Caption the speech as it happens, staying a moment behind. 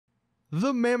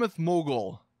The Mammoth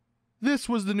Mogul. This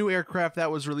was the new aircraft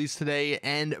that was released today,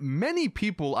 and many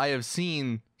people I have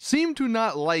seen seem to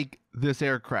not like this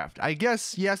aircraft. I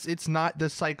guess, yes, it's not the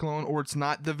Cyclone, or it's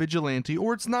not the Vigilante,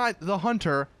 or it's not the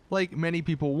Hunter like many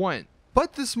people want.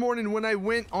 But this morning when I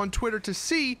went on Twitter to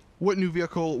see what new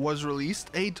vehicle was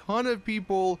released, a ton of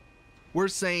people were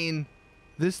saying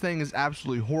this thing is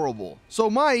absolutely horrible. So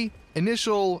my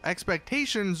initial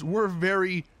expectations were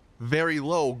very, very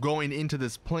low going into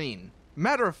this plane.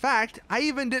 Matter of fact, I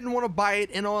even didn't want to buy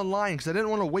it in online because I didn't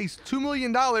want to waste $2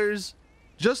 million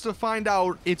just to find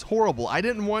out it's horrible. I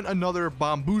didn't want another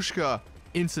Bombushka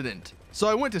incident. So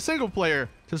I went to single player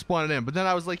to spawn it in, but then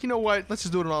I was like, you know what, let's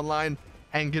just do it online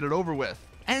and get it over with.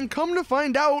 And come to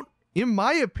find out, in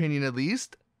my opinion at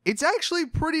least, it's actually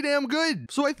pretty damn good.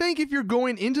 So I think if you're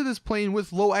going into this plane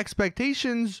with low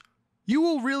expectations, you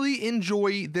will really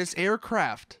enjoy this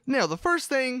aircraft. Now, the first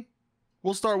thing,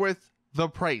 we'll start with the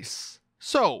price.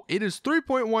 So it is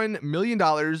 $3.1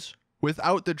 million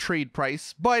without the trade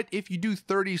price, but if you do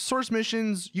 30 source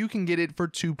missions, you can get it for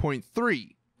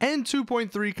 2.3. And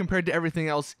 2.3 compared to everything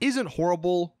else isn't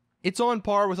horrible. It's on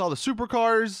par with all the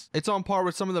supercars. It's on par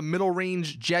with some of the middle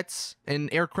range jets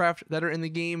and aircraft that are in the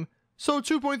game. So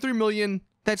 2.3 million,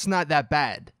 that's not that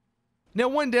bad. Now,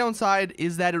 one downside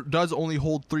is that it does only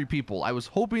hold 3 people. I was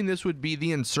hoping this would be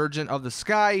the Insurgent of the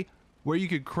Sky, where you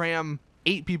could cram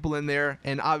 8 people in there,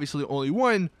 and obviously only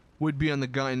 1 would be on the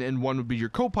gun and 1 would be your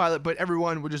co-pilot, but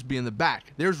everyone would just be in the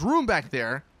back. There's room back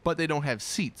there, but they don't have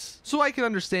seats. So I can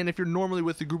understand if you're normally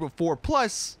with a group of 4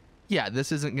 plus, yeah,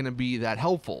 this isn't going to be that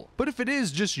helpful. But if it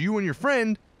is just you and your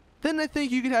friend, then I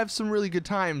think you could have some really good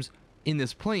times in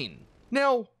this plane.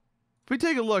 Now, if we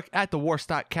take a look at the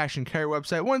Warstock Cash and Carry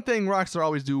website, one thing Rockstar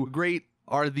always do great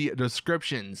are the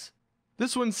descriptions.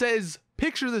 This one says,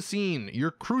 picture the scene.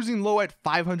 You're cruising low at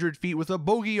 500 feet with a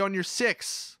bogey on your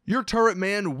 6. Your turret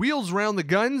man wheels round the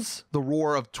guns, the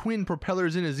roar of twin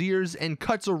propellers in his ears, and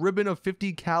cuts a ribbon of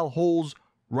 50 cal holes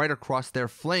right across their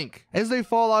flank. As they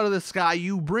fall out of the sky,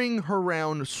 you bring her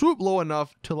round, swoop low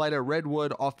enough to light a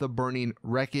redwood off the burning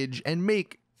wreckage and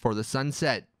make for the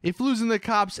sunset. If losing the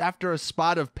cops after a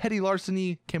spot of petty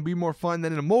larceny can be more fun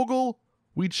than in a Mogul,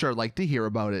 we'd sure like to hear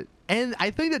about it. And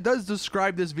I think that does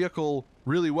describe this vehicle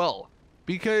really well,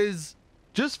 because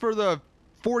just for the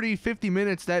 40-50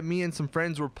 minutes that me and some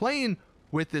friends were playing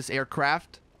with this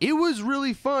aircraft, it was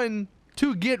really fun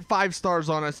to get 5 stars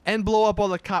on us and blow up all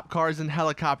the cop cars and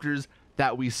helicopters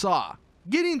that we saw.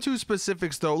 Getting to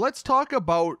specifics though, let's talk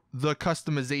about the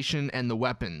customization and the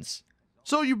weapons.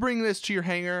 So you bring this to your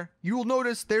hangar, you will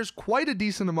notice there's quite a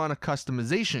decent amount of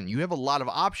customization. You have a lot of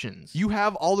options. You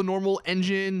have all the normal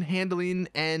engine, handling,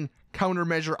 and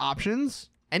countermeasure options,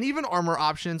 and even armor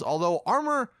options, although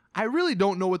armor, I really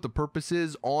don't know what the purpose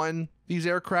is on these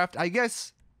aircraft. I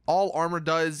guess all armor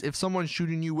does, if someone's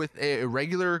shooting you with a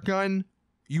regular gun,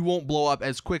 you won't blow up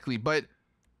as quickly, but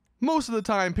most of the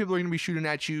time people are going to be shooting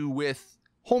at you with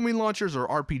homing launchers or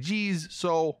RPGs,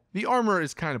 so the armor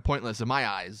is kind of pointless in my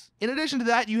eyes. In addition to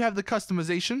that, you have the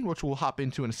customization, which we'll hop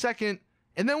into in a second,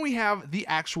 and then we have the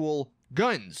actual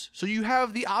guns. So you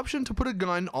have the option to put a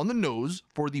gun on the nose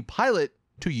for the pilot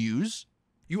to use.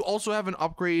 You also have an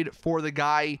upgrade for the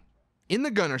guy in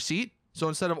the gunner seat. So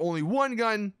instead of only 1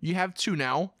 gun, you have 2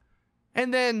 now.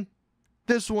 And then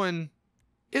this one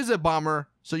is a bomber,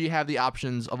 so you have the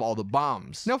options of all the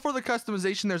bombs. Now for the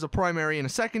customization, there's a primary and a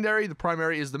secondary. The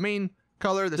primary is the main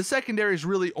color. The secondary is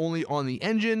really only on the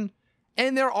engine.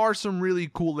 And there are some really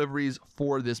cool liveries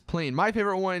for this plane. My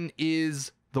favorite one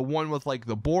is the one with like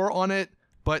the boar on it,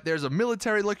 but there's a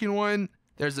military looking one,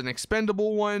 there's an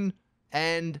expendable one,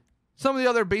 and some of the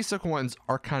other basic ones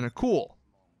are kind of cool.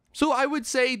 So I would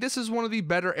say this is one of the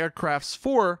better aircrafts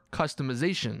for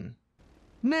customization.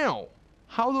 Now,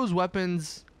 how those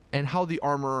weapons and how the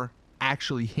armor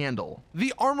actually handle.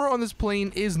 The armor on this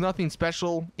plane is nothing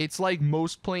special. It's like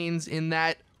most planes in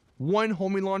that one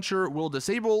homing launcher will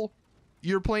disable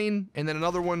your plane and then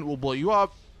another one will blow you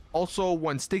up. Also,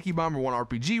 one sticky bomb or one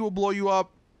RPG will blow you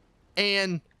up.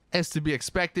 And as to be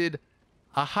expected,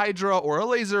 a Hydra or a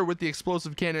laser with the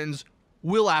explosive cannons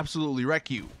will absolutely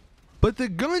wreck you. But the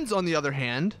guns, on the other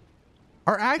hand,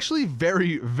 are actually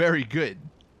very, very good.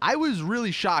 I was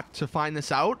really shocked to find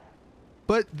this out,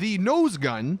 but the nose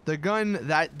gun, the gun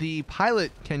that the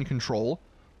pilot can control,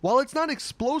 while it's not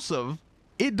explosive,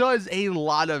 it does a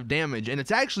lot of damage, and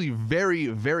it's actually very,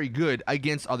 very good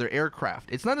against other aircraft.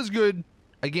 It's not as good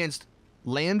against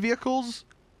land vehicles,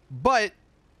 but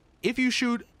if you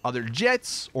shoot other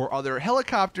jets or other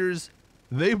helicopters,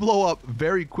 they blow up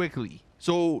very quickly.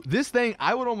 So this thing,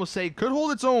 I would almost say, could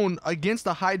hold its own against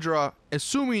the Hydra,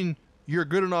 assuming you're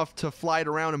good enough to fly it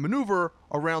around and maneuver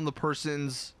around the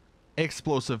person's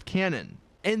explosive cannon.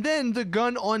 And then the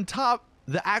gun on top,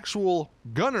 the actual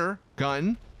gunner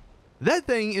gun, that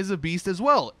thing is a beast as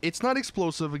well. It's not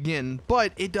explosive again,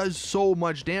 but it does so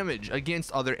much damage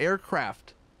against other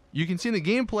aircraft. You can see in the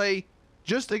gameplay,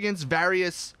 just against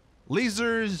various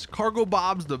lasers, cargo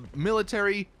bobs, the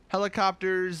military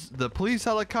helicopters, the police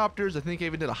helicopters. I think I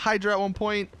even did a Hydra at one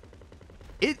point.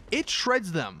 It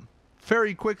shreds them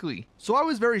very quickly. So I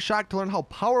was very shocked to learn how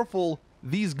powerful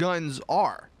these guns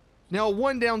are. Now,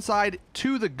 one downside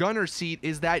to the gunner seat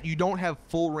is that you don't have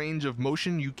full range of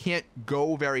motion. You can't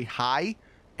go very high,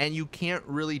 and you can't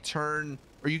really turn,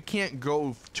 or you can't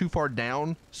go too far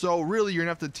down. So really, you're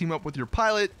gonna have to team up with your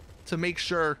pilot to make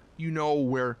sure you know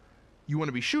where you want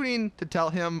to be shooting, to tell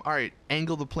him, all right,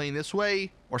 angle the plane this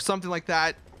way, or something like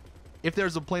that. If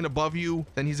there's a plane above you,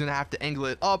 then he's gonna have to angle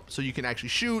it up so you can actually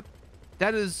shoot.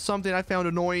 That is something I found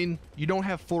annoying. You don't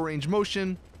have full range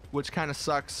motion, which kind of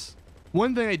sucks.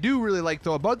 One thing I do really like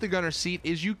though about the gunner seat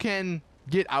is you can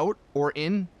get out or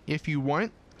in if you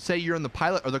want. Say you're in the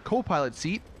pilot or the co-pilot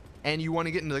seat and you want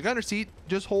to get into the gunner seat,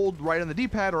 just hold right on the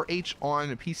D-pad or H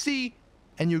on a PC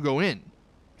and you go in.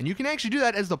 And you can actually do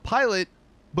that as the pilot,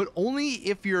 but only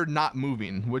if you're not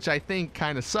moving, which I think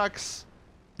kind of sucks.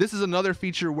 This is another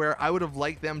feature where I would have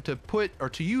liked them to put or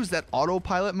to use that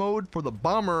autopilot mode for the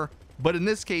bomber, but in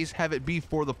this case have it be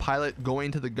for the pilot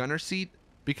going to the gunner seat.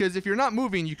 Because if you're not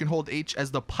moving, you can hold H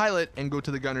as the pilot and go to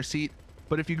the gunner seat.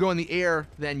 But if you go in the air,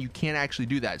 then you can't actually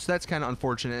do that. So that's kind of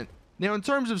unfortunate. Now, in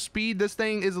terms of speed, this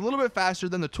thing is a little bit faster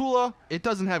than the Tula. It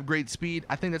doesn't have great speed.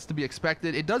 I think that's to be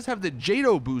expected. It does have the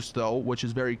JATO boost, though, which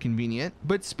is very convenient.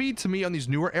 But speed to me on these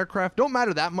newer aircraft don't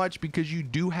matter that much because you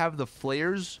do have the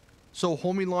flares. So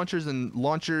homing launchers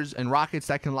and rockets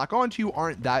that can lock onto you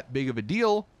aren't that big of a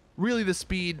deal. Really, the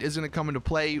speed is going to come into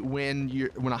play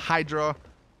when a Hydra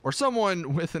or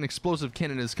someone with an explosive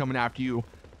cannon is coming after you.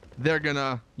 They're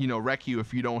gonna, wreck you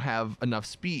if you don't have enough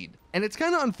speed. And it's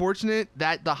kind of unfortunate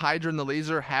that the Hydra and the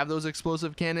laser have those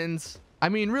explosive cannons. I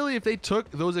mean, really, if they took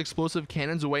those explosive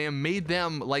cannons away and made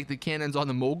them like the cannons on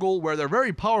the Mogul, where they're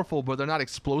very powerful, but they're not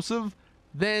explosive,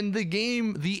 then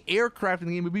the aircraft in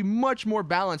the game would be much more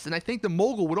balanced. And I think the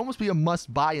Mogul would almost be a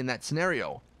must-buy in that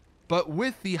scenario. But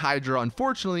with the Hydra,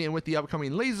 unfortunately, and with the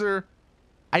upcoming laser,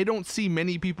 I don't see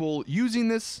many people using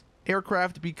this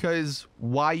aircraft because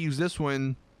why use this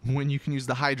one when you can use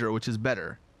the Hydra, which is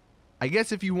better? I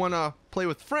guess if you want to play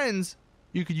with friends,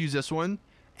 you could use this one.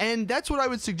 And that's what I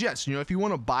would suggest. If you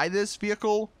want to buy this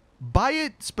vehicle, buy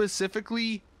it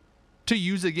specifically to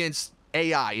use against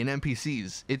AI and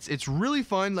NPCs. It's really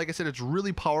fun. Like I said, it's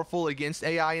really powerful against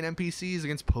AI and NPCs,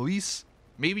 against police.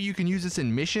 Maybe you can use this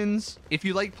in missions. If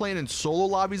you like playing in solo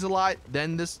lobbies a lot,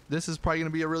 then this is probably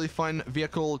going to be a really fun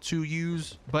vehicle to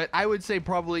use. But I would say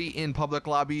probably in public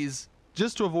lobbies,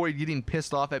 just to avoid getting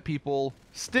pissed off at people,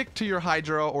 stick to your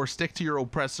Hydra or stick to your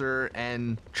oppressor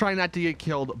and try not to get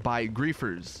killed by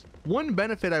griefers. One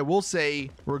benefit I will say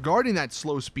regarding that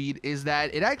slow speed is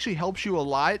that it actually helps you a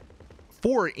lot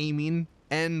for aiming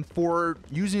and for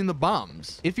using the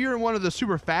bombs. If you're in one of the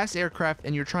super fast aircraft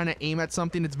and you're trying to aim at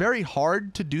something, it's very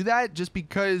hard to do that just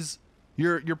because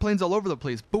your plane's all over the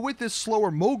place. But with this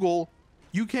slower Mogul,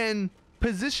 you can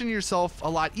position yourself a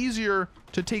lot easier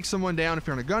to take someone down if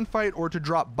you're in a gunfight or to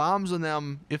drop bombs on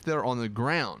them if they're on the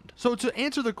ground. So to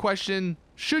answer the question,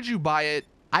 should you buy it?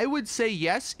 I would say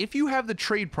yes. If you have the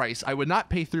trade price, I would not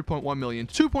pay 3.1 million.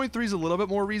 2.3 is a little bit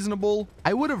more reasonable.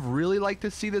 I would have really liked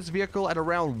to see this vehicle at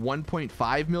around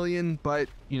 1.5 million, but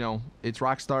it's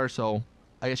Rockstar, so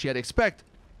I guess you had to expect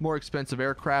more expensive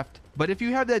aircraft. But if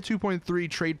you have that 2.3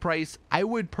 trade price, I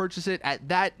would purchase it at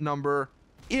that number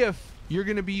if you're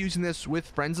going to be using this with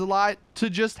friends a lot to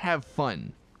just have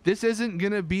fun. This isn't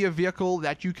going to be a vehicle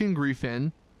that you can grief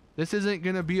in. This isn't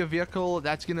going to be a vehicle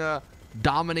that's going to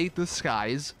dominate the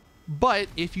skies, but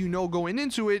if you know going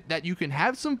into it that you can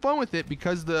have some fun with it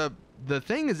because the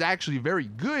thing is actually very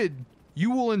good, you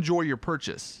will enjoy your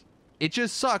purchase. It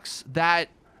just sucks that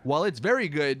while it's very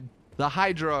good, the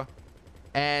Hydra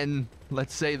and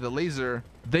let's say the laser,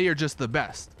 they are just the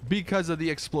best because of the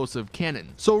explosive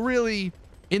cannon. So really,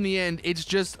 in the end, it's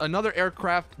just another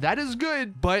aircraft that is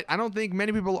good, but I don't think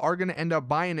many people are going to end up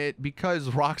buying it because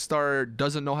Rockstar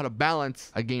doesn't know how to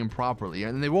balance a game properly,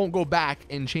 and they won't go back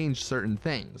and change certain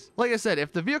things. Like I said,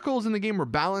 if the vehicles in the game were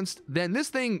balanced, then this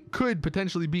thing could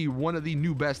potentially be one of the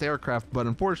new best aircraft, but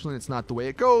unfortunately, it's not the way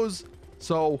it goes.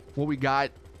 So what we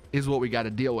got is what we got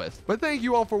to deal with. But thank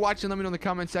you all for watching. Let me know in the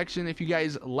comment section if you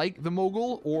guys like the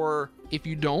Mogul or if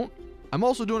you don't. I'm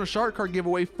also doing a shark card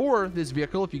giveaway for this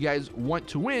vehicle if you guys want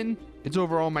to win. It's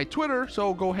over on my Twitter,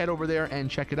 so go head over there and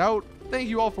check it out. thank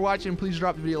you all for watching. Please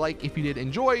drop the video a like if you did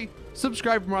enjoy.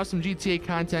 Subscribe for more awesome GTA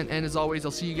content. And as always,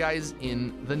 I'll see you guys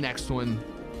in the next one.